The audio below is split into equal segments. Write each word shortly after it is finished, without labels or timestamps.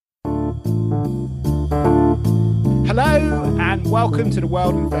Hello and welcome to The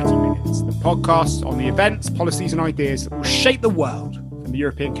World in 30 Minutes, the podcast on the events, policies and ideas that will shape the world from the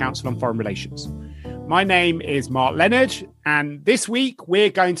European Council on Foreign Relations. My name is Mark Leonard, and this week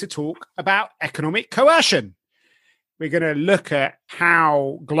we're going to talk about economic coercion. We're going to look at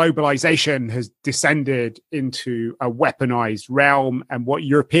how globalization has descended into a weaponized realm and what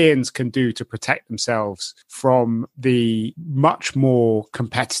Europeans can do to protect themselves from the much more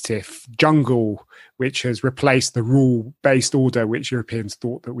competitive jungle which has replaced the rule-based order which Europeans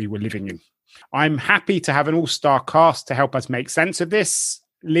thought that we were living in. I'm happy to have an all-star cast to help us make sense of this.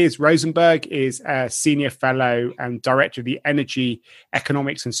 Liz Rosenberg is a senior fellow and director of the Energy,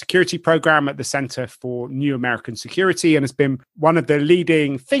 Economics and Security Program at the Center for New American Security and has been one of the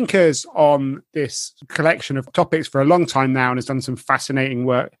leading thinkers on this collection of topics for a long time now and has done some fascinating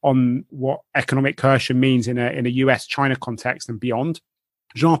work on what economic coercion means in a US-China context and beyond.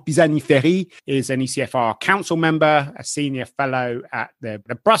 Jean Pisani-Ferry is an ECFR council member, a senior fellow at the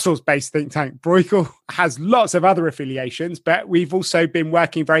Brussels-based think tank Bruegel, has lots of other affiliations, but we've also been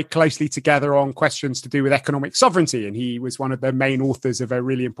working very closely together on questions to do with economic sovereignty. And he was one of the main authors of a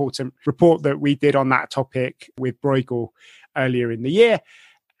really important report that we did on that topic with Bruegel earlier in the year.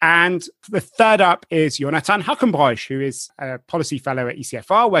 And the third up is Jonathan Hackenbroich, who is a policy fellow at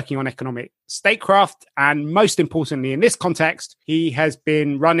ECFR working on economic statecraft. And most importantly, in this context, he has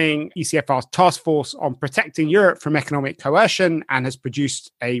been running ECFR's task force on protecting Europe from economic coercion and has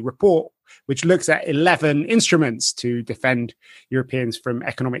produced a report which looks at 11 instruments to defend Europeans from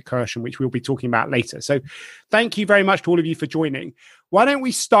economic coercion, which we'll be talking about later. So thank you very much to all of you for joining. Why don't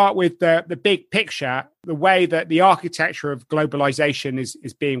we start with the big picture, the way that the architecture of globalization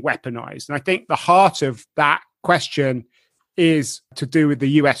is being weaponized. And I think the heart of that question is to do with the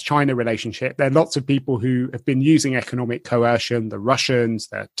US-China relationship. There are lots of people who have been using economic coercion, the Russians,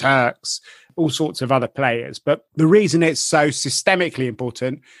 the Turks, all sorts of other players. But the reason it's so systemically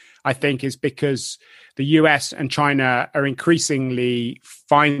important, I think, is because the US and China are increasingly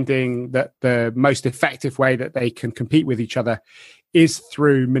finding that the most effective way that they can compete with each other is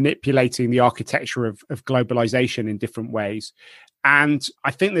through manipulating the architecture of globalization in different ways. And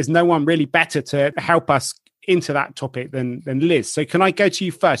I think there's no one really better to help us into that topic than Liz. So can I go to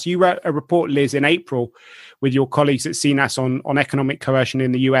you first? You wrote a report, Liz, in April with your colleagues at CNAS on economic coercion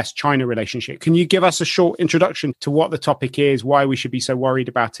in the US-China relationship. Can you give us a short introduction to what the topic is, why we should be so worried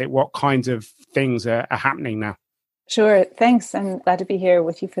about it, what kinds of things are happening now? Sure. Thanks. I'm glad to be here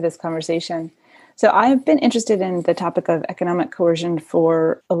with you for this conversation. So I've been interested in the topic of economic coercion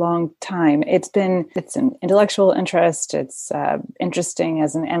for a long time. It's an intellectual interest. It's interesting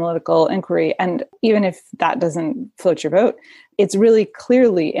as an analytical inquiry. And even if that doesn't float your boat, it's really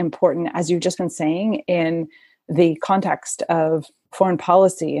clearly important, as you've just been saying, in the context of foreign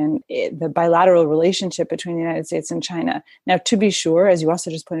policy and the bilateral relationship between the United States and China. Now, to be sure, as you also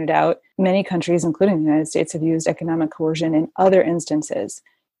just pointed out, many countries, including the United States, have used economic coercion in other instances.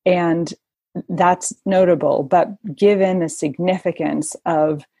 And that's notable, but given the significance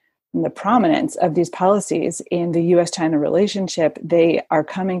of the prominence of these policies in the US-China relationship, they are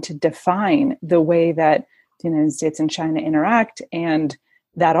coming to define the way that the United States and China interact, and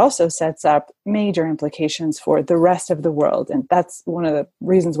that also sets up major implications for the rest of the world. And that's one of the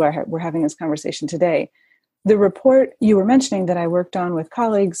reasons why we're having this conversation today. The report you were mentioning that I worked on with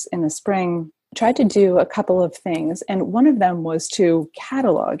colleagues in the spring tried to do a couple of things. And one of them was to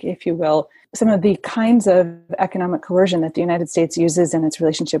catalog, if you will, some of the kinds of economic coercion that the United States uses in its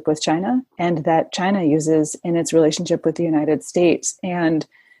relationship with China and that China uses in its relationship with the United States. And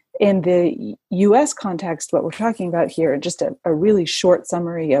in the US context, what we're talking about here, just a really short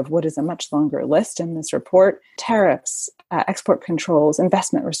summary of what is a much longer list in this report: tariffs, export controls,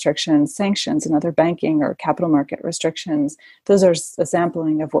 investment restrictions, sanctions, and other banking or capital market restrictions. Those are a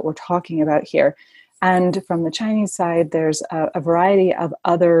sampling of what we're talking about here. And from the Chinese side, there's a variety of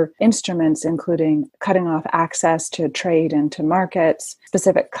other instruments, including cutting off access to trade and to markets,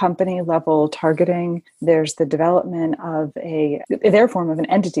 specific company level targeting. There's the development of their form of an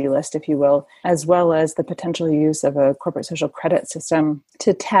entity list, if you will, as well as the potential use of a corporate social credit system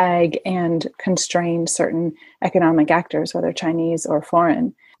to tag and constrain certain economic actors, whether Chinese or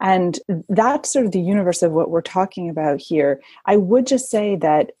foreign. And that's sort of the universe of what we're talking about here. I would just say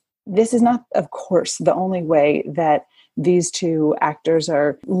that this is not, of course, the only way that these two actors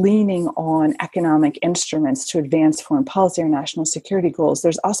are leaning on economic instruments to advance foreign policy or national security goals.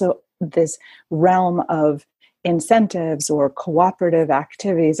 There's also this realm of incentives or cooperative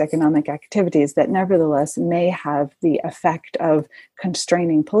activities, economic activities that nevertheless may have the effect of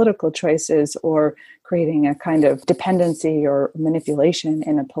constraining political choices or creating a kind of dependency or manipulation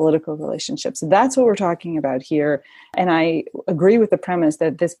in a political relationship. So that's what we're talking about here. And I agree with the premise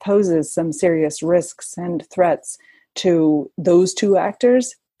that this poses some serious risks and threats to those two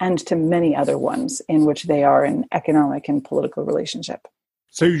actors and to many other ones in which they are in economic and political relationship.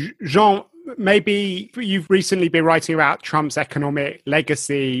 So, Jean, maybe you've recently been writing about Trump's economic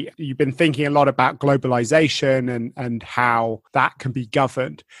legacy. You've been thinking a lot about globalization and how that can be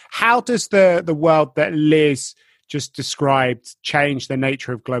governed. How does the world that Liz just described change the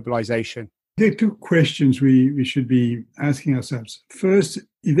nature of globalization? There are two questions we should be asking ourselves. First,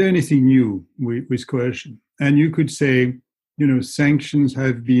 is there anything new with coercion? And you could say, sanctions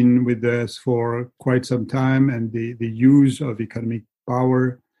have been with us for quite some time, and the use of economic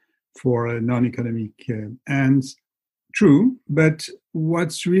power for non-economic ends. True, but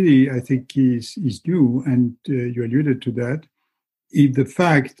what's really, I think, is new, and you alluded to that, is the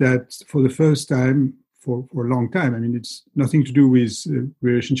fact that for the first time, for a long time, I mean, it's nothing to do with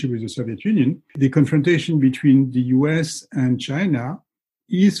relationship with the Soviet Union, the confrontation between the US and China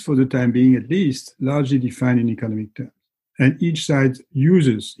is, for the time being at least, largely defined in economic terms. And each side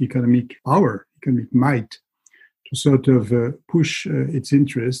uses economic power, economic might, to sort of push its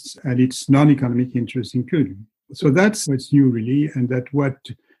interests and its non-economic interests including. So that's what's new, really, and that what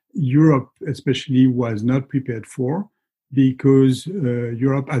Europe especially was not prepared for, because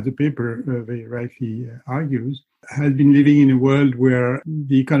Europe, as the paper very rightly argues, has been living in a world where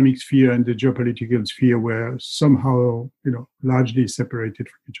the economic sphere and the geopolitical sphere were somehow, largely separated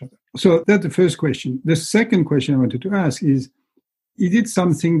from each other. So that's the first question. The second question I wanted to ask is it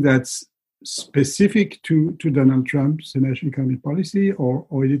something that's specific to Donald Trump's national economic policy, or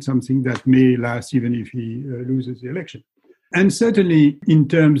is it something that may last even if he loses the election? And certainly in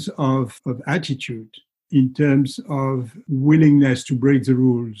terms of attitude, in terms of willingness to break the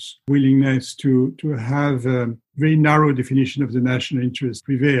rules, willingness to have a very narrow definition of the national interest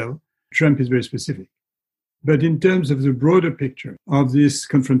prevail, Trump is very specific. But in terms of the broader picture of this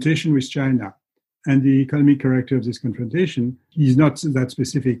confrontation with China and the economic character of this confrontation, he's not that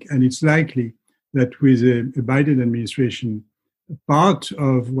specific. And it's likely that with a Biden administration, part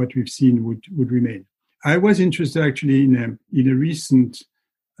of what we've seen would remain. I was interested actually in a recent,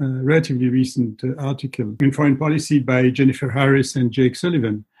 relatively recent article in Foreign Policy by Jennifer Harris and Jake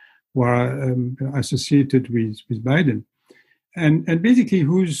Sullivan, who are associated with Biden. And basically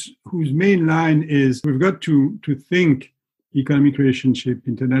whose main line is we've got to think economic relationship,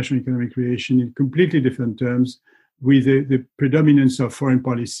 international economic relation in completely different terms with the predominance of foreign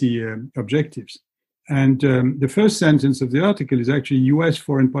policy objectives. And the first sentence of the article is actually US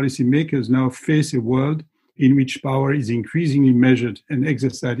foreign policy makers now face a world in which power is increasingly measured and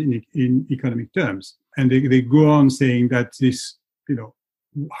exercised in economic terms. And they go on saying that this,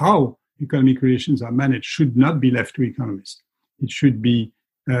 how economic relations are managed should not be left to economists. It should be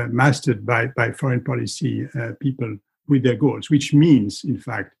mastered by foreign policy people with their goals, which means, in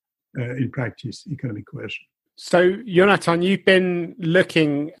fact, in practice, economic coercion. So, Jonathan, you've been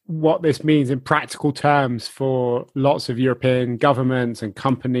looking what this means in practical terms for lots of European governments and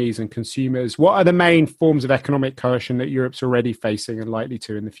companies and consumers. What are the main forms of economic coercion that Europe's already facing and likely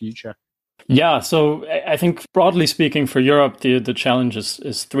to in the future? Yeah, so I think broadly speaking for Europe, the challenge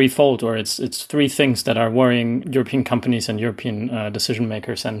is threefold, or it's three things that are worrying European companies and European decision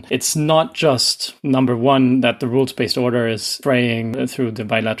makers. And it's not just, number one, that the rules-based order is fraying through the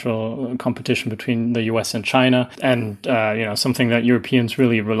bilateral competition between the US and China, and something that Europeans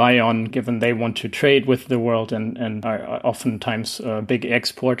really rely on, given they want to trade with the world and are oftentimes big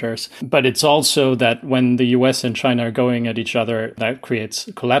exporters. But it's also that when the US and China are going at each other, that creates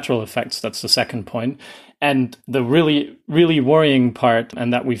collateral effects. That's the second point. And the really, really worrying part,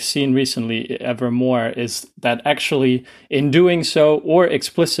 and that we've seen recently ever more, is that actually in doing so, or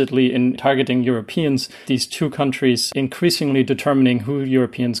explicitly in targeting Europeans, these two countries increasingly determining who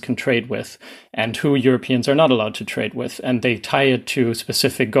Europeans can trade with and who Europeans are not allowed to trade with. And they tie it to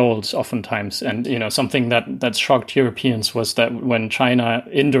specific goals oftentimes. And, something that shocked Europeans was that when China,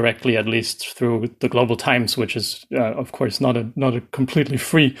 indirectly at least through the Global Times, which is, of course, not a completely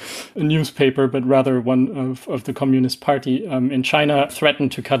free newspaper, but rather one of the Communist Party in China,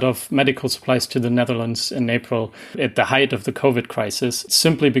 threatened to cut off medical supplies to the Netherlands in April at the height of the COVID crisis,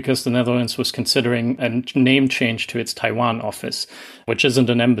 simply because the Netherlands was considering a name change to its Taiwan office, which isn't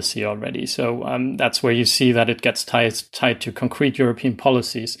an embassy already. So that's where you see that it gets tied to concrete European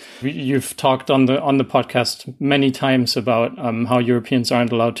policies. You've talked on the podcast many times about how Europeans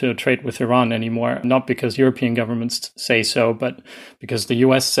aren't allowed to trade with Iran anymore, not because European governments say so, but because the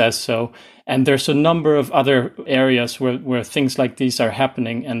US says so. And there's a number of other areas where things like these are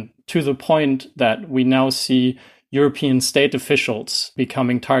happening. And to the point that we now see European state officials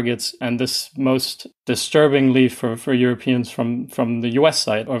becoming targets, and this most disturbingly for Europeans from the US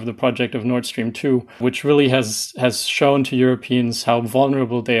side of the project of Nord Stream 2, which really has shown to Europeans how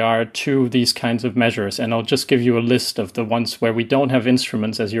vulnerable they are to these kinds of measures. And I'll just give you a list of the ones where we don't have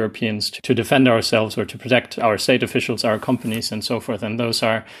instruments as Europeans to defend ourselves or to protect our state officials, our companies, and so forth. And those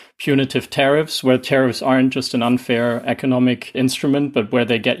are punitive tariffs, where tariffs aren't just an unfair economic instrument, but where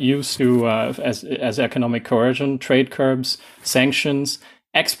they get used to as economic coercion, trade curbs, sanctions,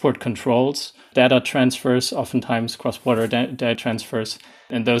 export controls, data transfers, oftentimes cross-border data transfers.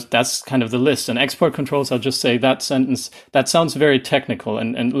 And that's kind of the list. And export controls, I'll just say that sentence, that sounds very technical.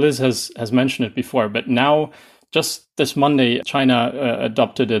 And Liz has mentioned it before, but now just this Monday, China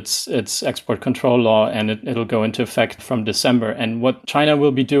adopted its export control law, and it'll go into effect from December. And what China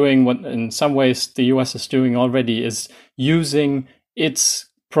will be doing, what in some ways the US is doing already, is using its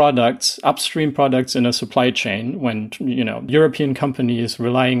products, upstream products in a supply chain, when European company is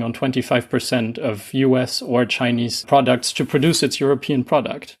relying on 25% of US or Chinese products to produce its European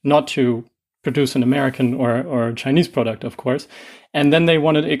product, not to produce an American or Chinese product, of course. And then they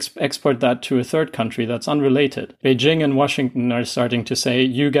want to export that to a third country that's unrelated. Beijing and Washington are starting to say,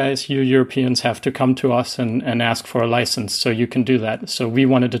 you Europeans have to come to us and ask for a license so you can do that. So we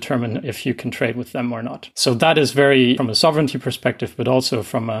want to determine if you can trade with them or not. So that is very, from a sovereignty perspective, but also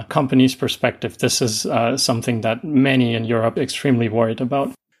from a company's perspective, this is something that many in Europe are extremely worried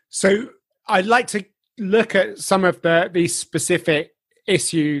about. So I'd like to look at some of these specific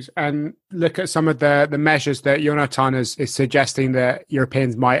issues and look at some of the measures that Jonathan is suggesting that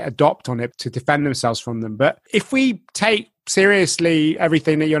Europeans might adopt on it to defend themselves from them. But if we take seriously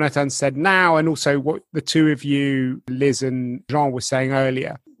everything that Jonathan said now, and also what the two of you, Liz and Jean, were saying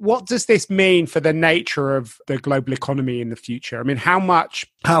earlier, what does this mean for the nature of the global economy in the future? I mean,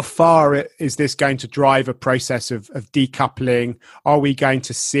 how far is this going to drive a process of decoupling? Are we going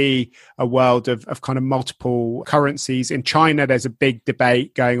to see a world of kind of multiple currencies? In China, there's a big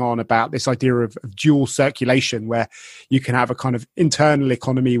debate going on about this idea of dual circulation, where you can have a kind of internal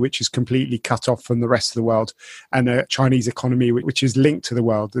economy which is completely cut off from the rest of the world, and a Chinese economy which is linked to the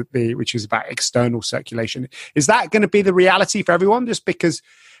world, which is about external circulation. Is that going to be the reality for everyone, just because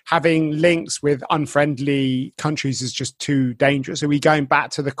having links with unfriendly countries is just too dangerous? Are we going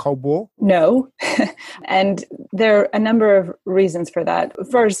back to the Cold War? No. And there are a number of reasons for that.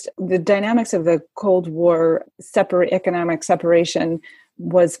 First, the dynamics of the Cold War economic separation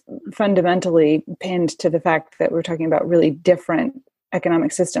was fundamentally pinned to the fact that we're talking about really different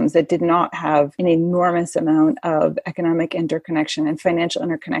economic systems that did not have an enormous amount of economic interconnection and financial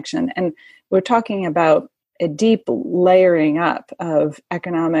interconnection. And we're talking about a deep layering up of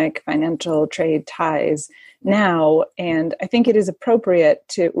economic, financial, trade ties now. And I think it is appropriate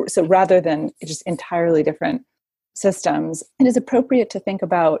so rather than just entirely different systems, it is appropriate to think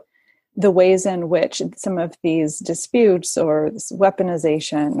about the ways in which some of these disputes or this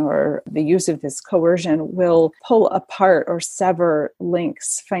weaponization or the use of this coercion will pull apart or sever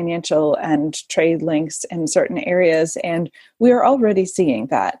links, financial and trade links in certain areas. And we are already seeing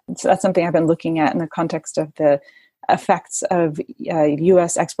that. So that's something I've been looking at in the context of the effects of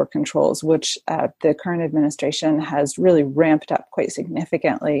U.S. export controls, which the current administration has really ramped up quite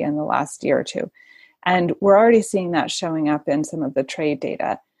significantly in the last year or two. And we're already seeing that showing up in some of the trade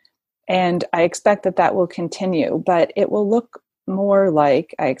data. And I expect that will continue, but it will look more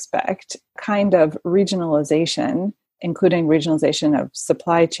like, I expect, kind of regionalization, including regionalization of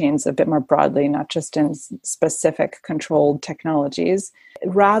supply chains a bit more broadly, not just in specific controlled technologies,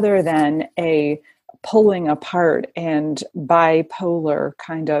 rather than a pulling apart and bipolar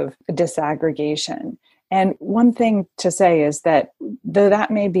kind of disaggregation. And one thing to say is that though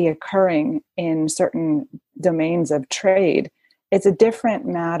that may be occurring in certain domains of trade, it's a different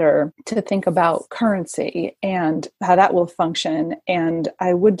matter to think about currency and how that will function. And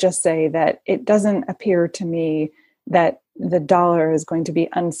I would just say that it doesn't appear to me that the dollar is going to be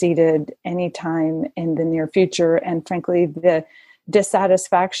unseated anytime in the near future. And frankly, the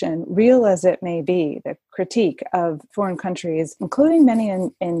dissatisfaction, real as it may be, the critique of foreign countries, including many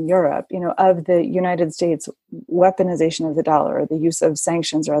in Europe, of the United States weaponization of the dollar, or the use of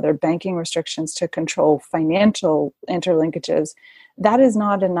sanctions or other banking restrictions to control financial interlinkages, that is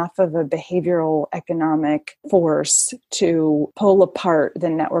not enough of a behavioral economic force to pull apart the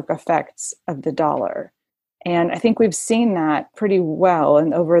network effects of the dollar. And I think we've seen that pretty well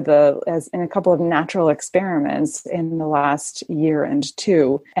and as in a couple of natural experiments in the last year and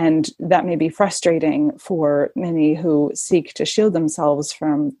two. And that may be frustrating for many who seek to shield themselves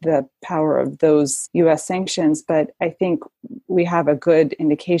from the power of those US sanctions. But I think we have a good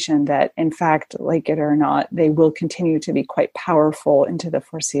indication that, in fact, like it or not, they will continue to be quite powerful into the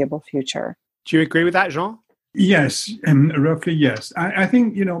foreseeable future. Do you agree with that, Jean? Yes, roughly yes. I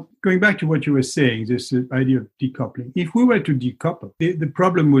think, going back to what you were saying, this idea of decoupling, if we were to decouple, the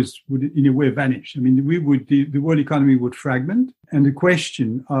problem would in a way vanish. I mean, the world economy would fragment, and the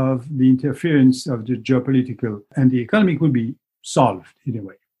question of the interference of the geopolitical and the economic would be solved in a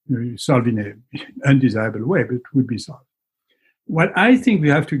way. Solved in an undesirable way, but it would be solved. What I think we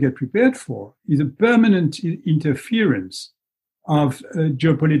have to get prepared for is a permanent interference of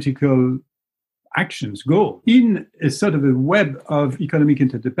geopolitical actions go in a sort of a web of economic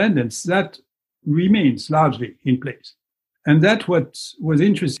interdependence that remains largely in place. And that's what was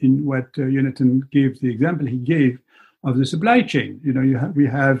interesting in what Jonathan gave, the example he gave of the supply chain. We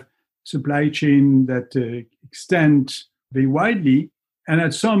have supply chain that extend very widely. And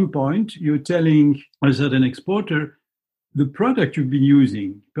at some point, you're telling a certain exporter, the product you've been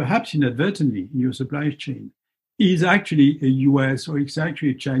using, perhaps inadvertently in your supply chain, is actually a US or it's actually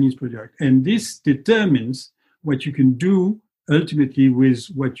a Chinese product. And this determines what you can do ultimately with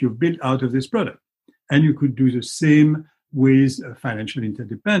what you've built out of this product. And you could do the same with financial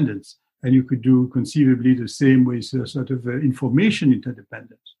interdependence. And you could do conceivably the same with sort of information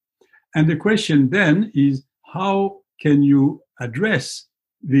interdependence. And the question then is, how can you address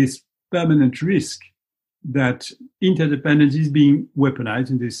this permanent risk that interdependence is being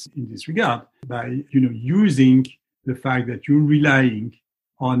weaponized in this regard by using the fact that you're relying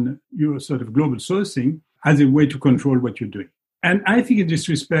on your sort of global sourcing as a way to control what you're doing. And I think in this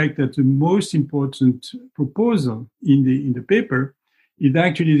respect that the most important proposal in the paper is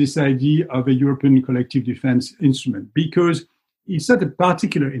actually this idea of a European collective defense instrument, because it's not a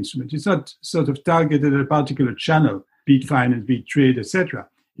particular instrument. It's not sort of targeted at a particular channel, be it finance, be it trade, etc.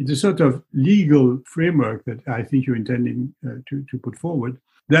 It's a sort of legal framework that I think you're intending to put forward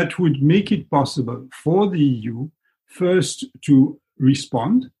that would make it possible for the EU, first, to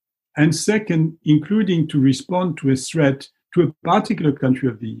respond, and second, including to respond to a threat to a particular country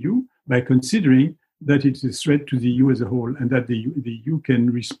of the EU by considering that it's a threat to the EU as a whole and that the EU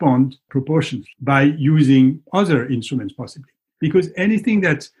can respond proportionally by using other instruments possibly. Because anything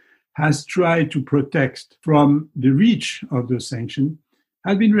that has tried to protect from the reach of those sanctions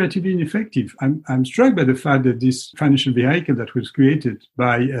has been relatively ineffective. I'm struck by the fact that this financial vehicle that was created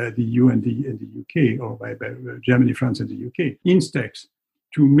by the EU and the UK, or by Germany, France, and the UK, INSTEX,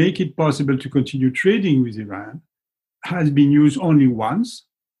 to make it possible to continue trading with Iran, has been used only once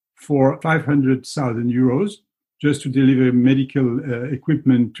for 500,000 euros just to deliver medical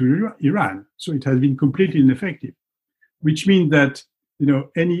equipment to Iran. So it has been completely ineffective, which means that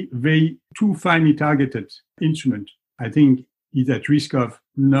any very too finely targeted instrument, I think, is at risk of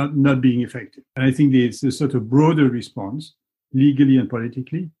not being effective. And I think the sort of broader response, legally and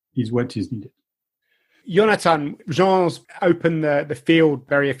politically, is what is needed. Jonathan, Jean's opened the field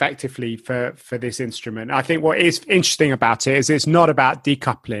very effectively for this instrument. I think what is interesting about it is it's not about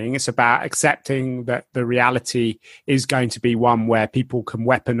decoupling. It's about accepting that the reality is going to be one where people can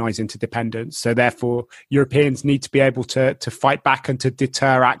weaponize interdependence. So therefore, Europeans need to be able to fight back and to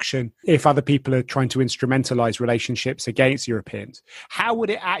deter action if other people are trying to instrumentalize relationships against Europeans. How would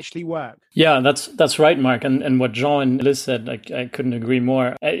it actually work? Yeah, that's right, Mark. And what Jean and Liz said, I couldn't agree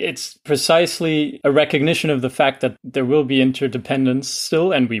more. It's precisely a recognition of the fact that there will be interdependence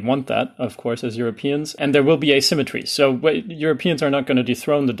still, and we want that, of course, as Europeans, and there will be asymmetry. So Europeans are not going to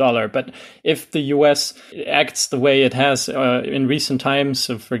dethrone the dollar, but if the US acts the way it has in recent times,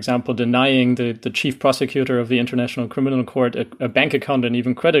 of, for example, denying the chief prosecutor of the International Criminal Court a bank account and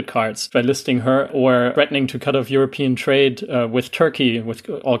even credit cards by listing her, or threatening to cut off European trade with Turkey, with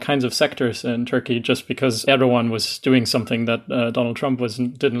all kinds of sectors in Turkey, just because Erdogan was doing something that Donald Trump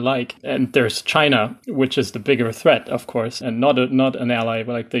didn't like. And there's China, which is the bigger threat, of course, and not an ally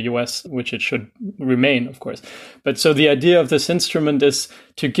like the US, which it should remain, of course. But so the idea of this instrument is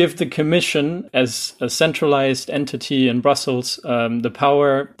to give the Commission, as a centralized entity in Brussels, the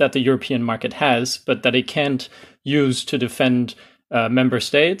power that the European market has, but that it can't use to defend member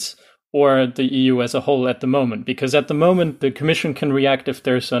states or the EU as a whole at the moment? Because at the moment, the Commission can react if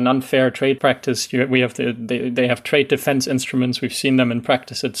there's an unfair trade practice. They have trade defense instruments. We've seen them in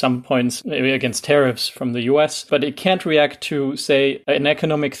practice at some points against tariffs from the US. But it can't react to, say, an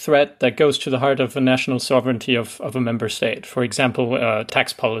economic threat that goes to the heart of the national sovereignty of a member state. For example,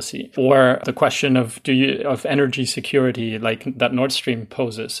 tax policy, or the question of energy security, like that Nord Stream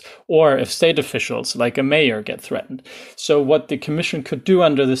poses, or if state officials, like a mayor, get threatened. So what the Commission could do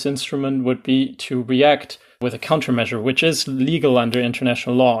under this instrument would be to react with a countermeasure, which is legal under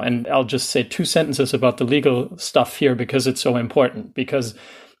international law. And I'll just say 2 sentences about the legal stuff here because it's so important. Because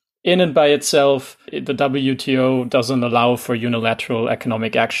in and by itself, the WTO doesn't allow for unilateral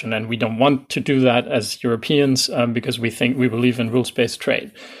economic action. And we don't want to do that as Europeans because we believe in rules-based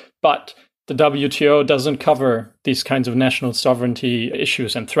trade. But the WTO doesn't cover these kinds of national sovereignty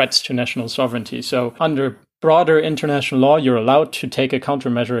issues and threats to national sovereignty. So under broader international law, you're allowed to take a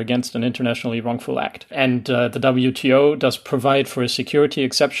countermeasure against an internationally wrongful act. And the WTO does provide for a security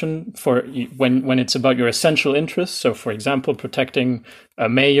exception for when it's about your essential interests. So, for example, protecting a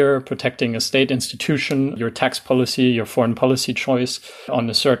mayor, protecting a state institution, your tax policy, your foreign policy choice on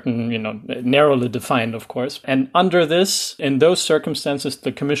a certain, narrowly defined, of course. And under this, in those circumstances,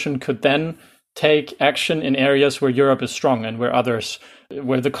 the Commission could then take action in areas where Europe is strong and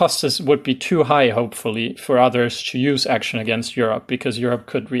where the costs would be too high, hopefully, for others to use action against Europe, because Europe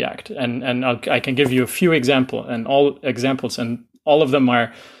could react. And I can give you a few examples, and all of them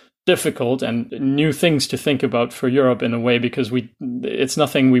are difficult and new things to think about for Europe in a way, because it's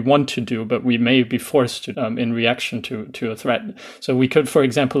nothing we want to do, but we may be forced to in reaction to a threat. So we could, for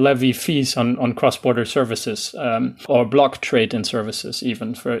example, levy fees on cross-border services or block trade in services,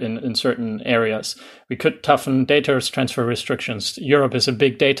 even in certain areas. We could toughen data transfer restrictions. Europe is a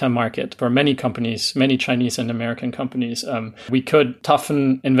big data market for many companies, many Chinese and American companies. We could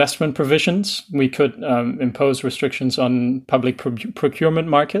toughen investment provisions. We could impose restrictions on public procurement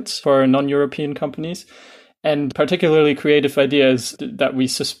markets for non-European companies. And particularly creative idea is that we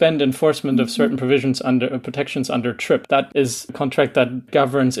suspend enforcement of certain provisions protections under TRIP. That is a contract that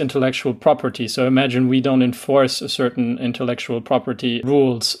governs intellectual property. So imagine we don't enforce a certain intellectual property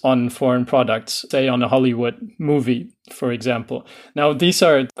rules on foreign products, say on a Hollywood movie, for example. Now, these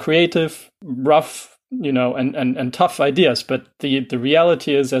are creative, rough, and tough ideas. But the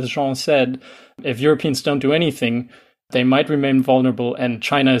reality is, as Jean said, if Europeans don't do anything, they might remain vulnerable, and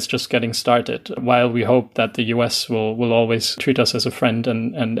China is just getting started, while we hope that the US will always treat us as a friend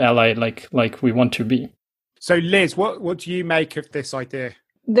and ally like we want to be. So Liz, what do you make of this idea?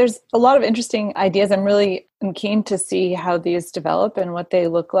 There's a lot of interesting ideas. I'm keen to see how these develop and what they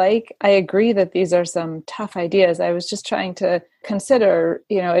look like. I agree that these are some tough ideas. I was just trying to consider,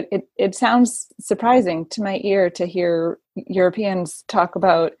 it sounds surprising to my ear to hear Europeans talk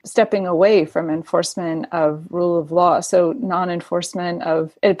about stepping away from enforcement of rule of law. So non-enforcement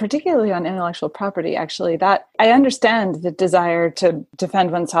of, particularly on intellectual property, actually, that I understand the desire to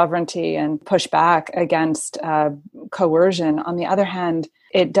defend one's sovereignty and push back against coercion. On the other hand,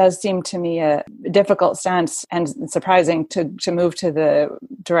 it does seem to me a difficult stance and surprising to move to the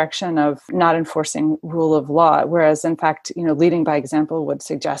direction of not enforcing rule of law, whereas in fact, leading by example would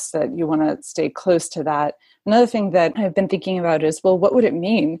suggest that you want to stay close to that. Another thing that I've been thinking about is, well, what would it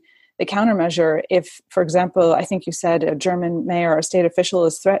mean, the countermeasure, if, for example, I think you said a German mayor or a state official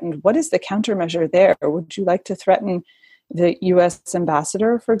is threatened? What is the countermeasure there? Would you like to threaten the US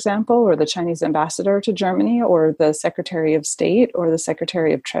ambassador, for example, or the Chinese ambassador to Germany, or the Secretary of State or the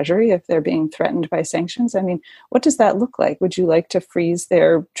Secretary of Treasury if they're being threatened by sanctions? I mean, what does that look like? Would you like to freeze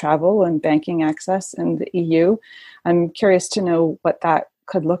their travel and banking access in the EU? I'm curious to know what that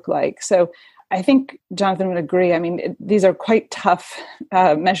could look like. So I think Jonathan would agree. I mean, these are quite tough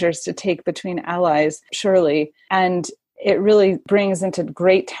measures to take between allies, surely. And it really brings into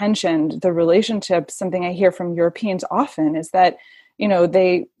great tension the relationship. Something I hear from Europeans often is that,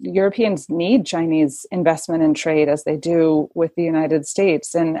 Europeans need Chinese investment and trade as they do with the United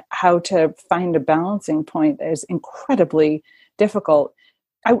States, and how to find a balancing point is incredibly difficult.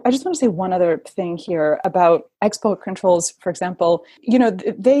 I just want to say one other thing here about export controls, for example.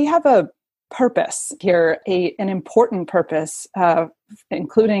 They have a purpose here, an important purpose,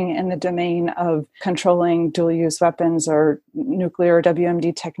 including in the domain of controlling dual-use weapons or nuclear or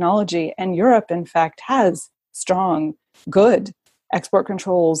WMD technology. And Europe, in fact, has strong, good export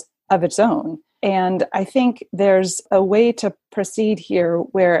controls of its own. And I think there's a way to proceed here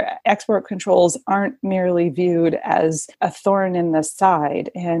where export controls aren't merely viewed as a thorn in the side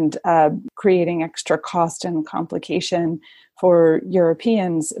and creating extra cost and complication for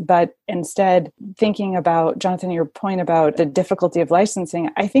Europeans, but instead thinking about, Jonathan, your point about the difficulty of licensing.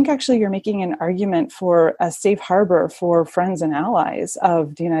 I think actually you're making an argument for a safe harbor for friends and allies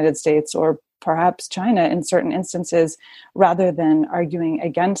of the United States, or perhaps China in certain instances, rather than arguing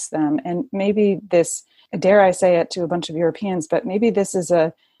against them. And maybe this, dare I say it to a bunch of Europeans, but maybe this is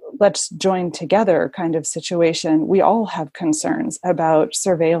a let's join together kind of situation. We all have concerns about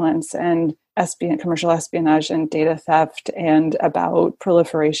surveillance and commercial espionage and data theft, and about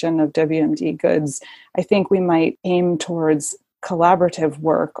proliferation of WMD goods. I think we might aim towards collaborative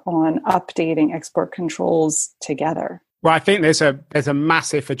work on updating export controls together. Well, I think there's a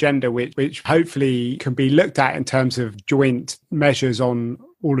massive agenda which hopefully can be looked at in terms of joint measures on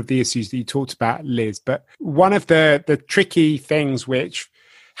all of the issues that you talked about, Liz. But one of the tricky things which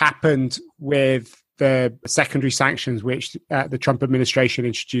happened with the secondary sanctions which the Trump administration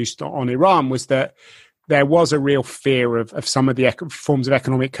introduced on Iran was that there was a real fear of some of the forms of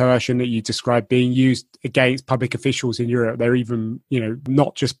economic coercion that you described being used against public officials in Europe. They're even,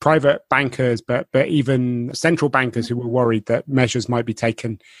 not just private bankers, but even central bankers who were worried that measures might be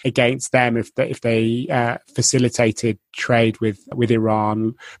taken against them if they facilitated trade with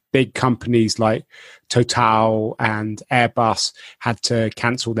Iran. Big companies like Total and Airbus had to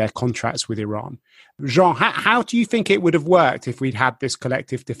cancel their contracts with Iran. Jean, how do you think it would have worked if we'd had this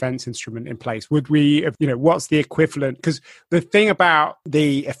collective defense instrument in place? Would we have, what's the equivalent? Because the thing about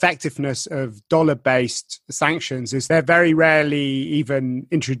the effectiveness of dollar-based sanctions is they're very rarely even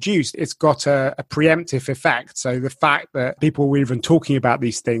introduced. It's got a preemptive effect. So the fact that people were even talking about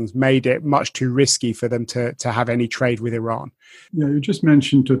these things made it much too risky for them to have any trade with Iran. Yeah, you just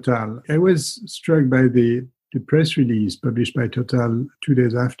mentioned Total. I was struck by the press release published by Total 2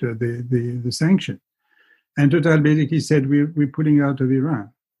 days after the sanction. And Total basically said, we're pulling out of Iran.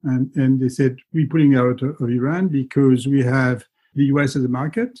 And they said, we're pulling out of Iran because we have the US as a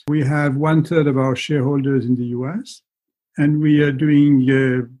market. We have 1/3 of our shareholders in the US. And we are doing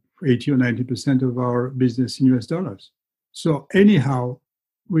 80 or 90% of our business in US dollars. So anyhow,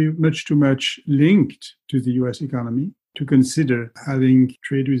 we're much too much linked to the US economy to consider having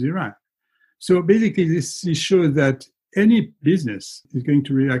trade with Iran. So basically, this shows that any business is going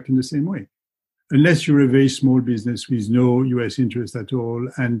to react in the same way, unless you're a very small business with no U.S. interest at all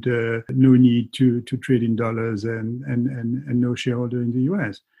and no need to trade in dollars and no shareholder in the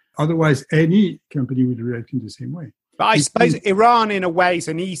U.S. Otherwise, any company would react in the same way. But I suppose Iran, in a way, is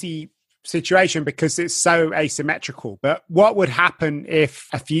an easy situation because it's so asymmetrical. But what would happen if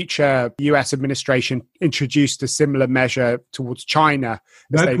a future US administration introduced a similar measure towards China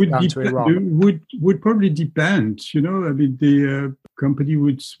as they've done to Iran? Would probably depend. The company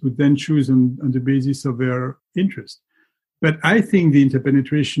would then choose on the basis of their interest. But I think the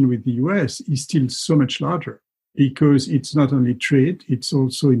interpenetration with the US is still so much larger, because it's not only trade, it's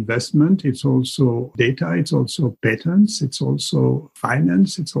also investment, it's also data, it's also patents, it's also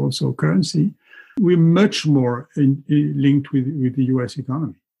finance, it's also currency. We're much more linked with the US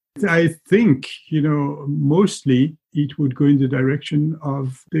economy. I think, mostly it would go in the direction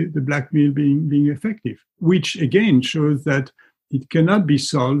of the blackmail being effective, which again shows that it cannot be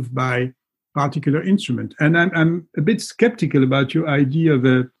solved by particular instrument. And I'm a bit skeptical about your idea of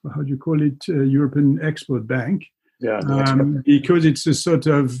a European Export Bank. Yeah, because it's a sort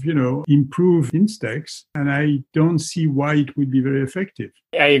of, improved index, and I don't see why it would be very effective.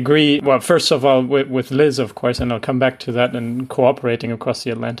 I agree. Well, first of all, with Liz, of course, and I'll come back to that, and cooperating across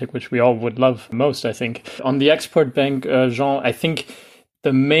the Atlantic, which we all would love most, I think. On the Export Bank, Jean, I think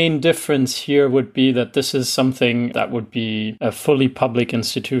the main difference here would be that this is something that would be a fully public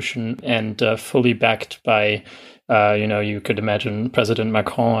institution and fully backed by, you could imagine President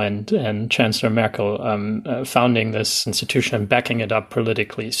Macron and Chancellor Merkel founding this institution and backing it up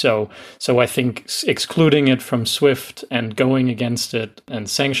politically. So I think excluding it from SWIFT and going against it and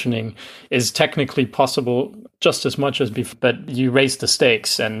sanctioning is technically possible just as much as before, but you raise the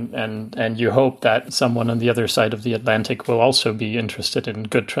stakes and you hope that someone on the other side of the Atlantic will also be interested in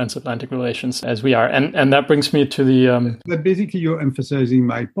good transatlantic relations as we are. And that brings me to the... But basically you're emphasizing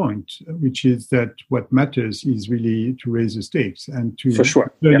my point, which is that what matters is really to raise the stakes and to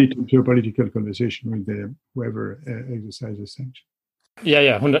turn it into a political conversation with whoever exercises sanctions.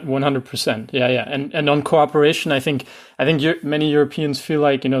 Yeah, 100%. Yeah. And on cooperation, I think many Europeans feel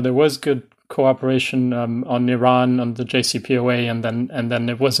like, there was good cooperation on Iran, on the JCPOA, and then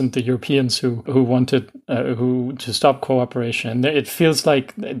it wasn't the Europeans who wanted to stop cooperation. And it feels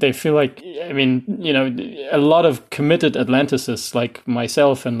like they feel like, I mean, you know, a lot of committed Atlanticists like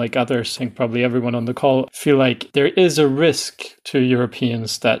myself and like others, I think probably everyone on the call, feel like there is a risk to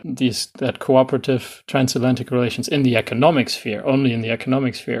Europeans that cooperative transatlantic relations in the economic sphere, only in the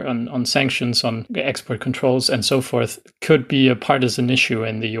economic sphere, on sanctions, on export controls and so forth, could be a partisan issue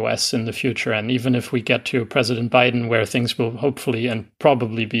in the US in the future. And even if we get to President Biden, where things will hopefully and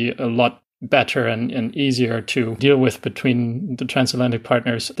probably be a lot better and easier to deal with between the transatlantic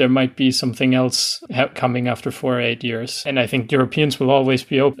partners, there might be something else coming after 4 or 8 years. And I think Europeans will always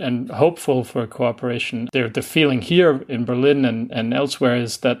be open and hopeful for cooperation. The feeling here in Berlin and elsewhere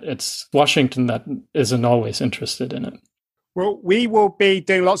is that it's Washington that isn't always interested in it. Well, we will be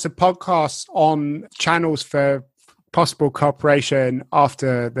doing lots of podcasts on channels for possible cooperation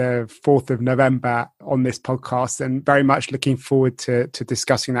after the 4th of November on this podcast, and very much looking forward to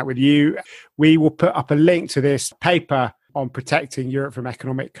discussing that with you. We will put up a link to this paper on protecting Europe from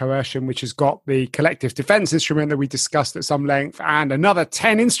economic coercion, which has got the collective defense instrument that we discussed at some length, and another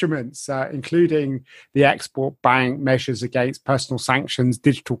 10 instruments, including the export bank, measures against personal sanctions,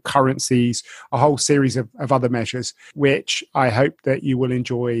 digital currencies, a whole series of other measures, which I hope that you will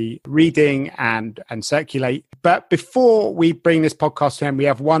enjoy reading and circulate. But before we bring this podcast to end, we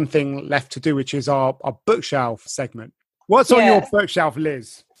have one thing left to do, which is our bookshelf segment. What's on your bookshelf,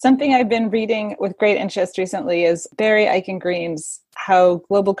 Liz? Something I've been reading with great interest recently is Barry Eichengreen's How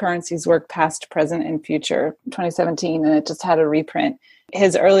Global Currencies Work Past, Present, and Future, 2017, and it just had a reprint.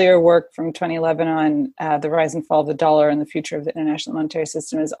 His earlier work from 2011 on the rise and fall of the dollar and the future of the international monetary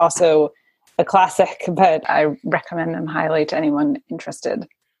system is also a classic, but I recommend them highly to anyone interested.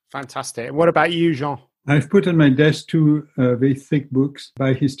 Fantastic. And what about you, Jean? I've put on my desk two very thick books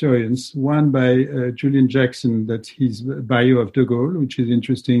by historians. One by Julian Jackson, that's his bio of de Gaulle, which is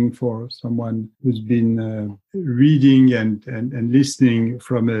interesting for someone who's been reading and listening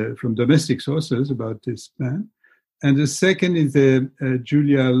from domestic sources about this man. And the second is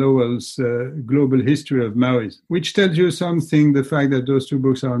Julia Lowell's Global History of Maoism, which tells you something, the fact that those two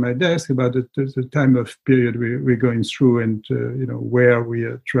books are on my desk, about the time of period we're going through and where we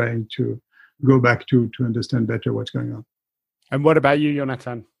are trying to go back to understand better what's going on. And what about you,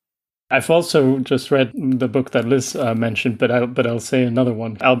 Jonathan? I've also just read the book that Liz mentioned, but I'll say another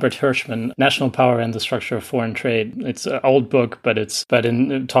one. Albert Hirschman, National Power and the Structure of Foreign Trade. It's an old book, but it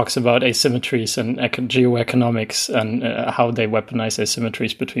talks about asymmetries and geoeconomics and how they weaponize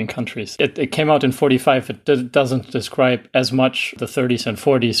asymmetries between countries. It came out in 1945. It doesn't describe as much the 30s and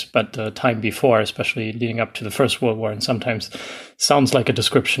 40s, but the time before, especially leading up to the First World War, and sometimes sounds like a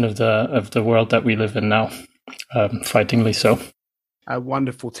description of the world that we live in now, frighteningly so. A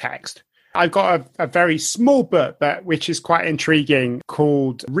wonderful text. I've got a very small book, but which is quite intriguing,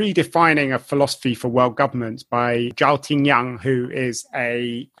 called Redefining a Philosophy for World Governments by Zhao Tingyang, who is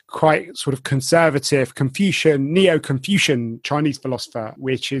a quite sort of conservative neo-Confucian Chinese philosopher,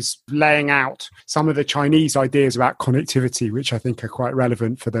 which is laying out some of the Chinese ideas about connectivity, which I think are quite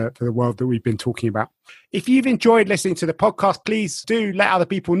relevant for the world that we've been talking about. If you've enjoyed listening to the podcast, please do let other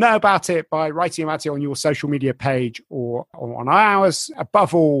people know about it by writing about it on your social media page or on ours.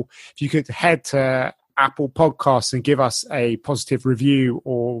 Above all, if you could head to Apple Podcasts and give us a positive review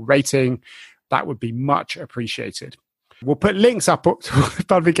or rating, that would be much appreciated. We'll put links up to the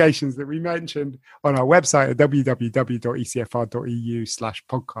publications that we mentioned on our website at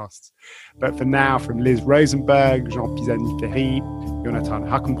www.ecfr.eu/podcasts. But for now, from Liz Rosenberg, Jean Pisani-Ferry, Jonathan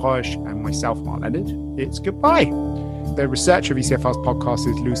Hackenbroich, and myself, Mark Leonard, it's goodbye. The researcher of ECFR's podcast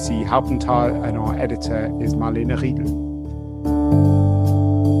is Lucy Halpenthal, and our editor is Marlene Riedel.